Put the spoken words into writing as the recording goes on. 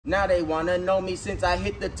Now they wanna know me since I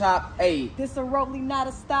hit the top 8. This a rolling, not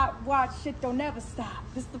a stopwatch. Shit don't never stop.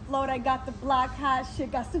 This the flow that got the block hot.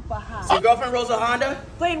 Shit got super hot. So your girlfriend rolls a Honda?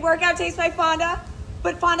 Playing workout takes my Fonda,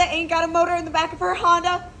 but Fonda ain't got a motor in the back of her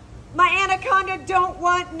Honda. My anaconda don't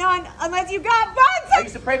want none unless you got buns. I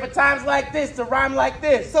used to pray for times like this to rhyme like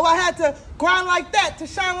this. So I had to grind like that to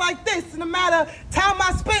shine like this. In a matter of time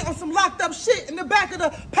I spent on some locked up shit in the back of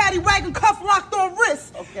the paddy wagon, cuff locked on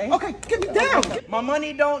wrist. Okay. Okay, get me down. My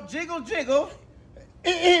money don't jiggle jiggle.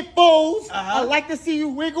 It falls. Uh-huh. I like to see you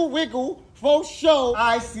wiggle, wiggle, for show.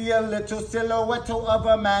 I see a little silhouette of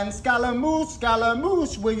a man.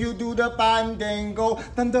 Scaramouche, will you do the fandango?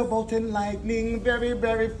 Thunderbolt and lightning, very,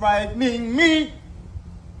 very frightening me.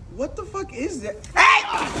 What the fuck is that? Hey!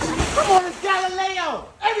 Come on, it's Galileo.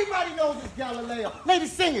 Everybody knows it's Galileo.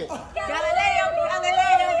 Ladies, sing it. Galileo,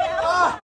 Galileo.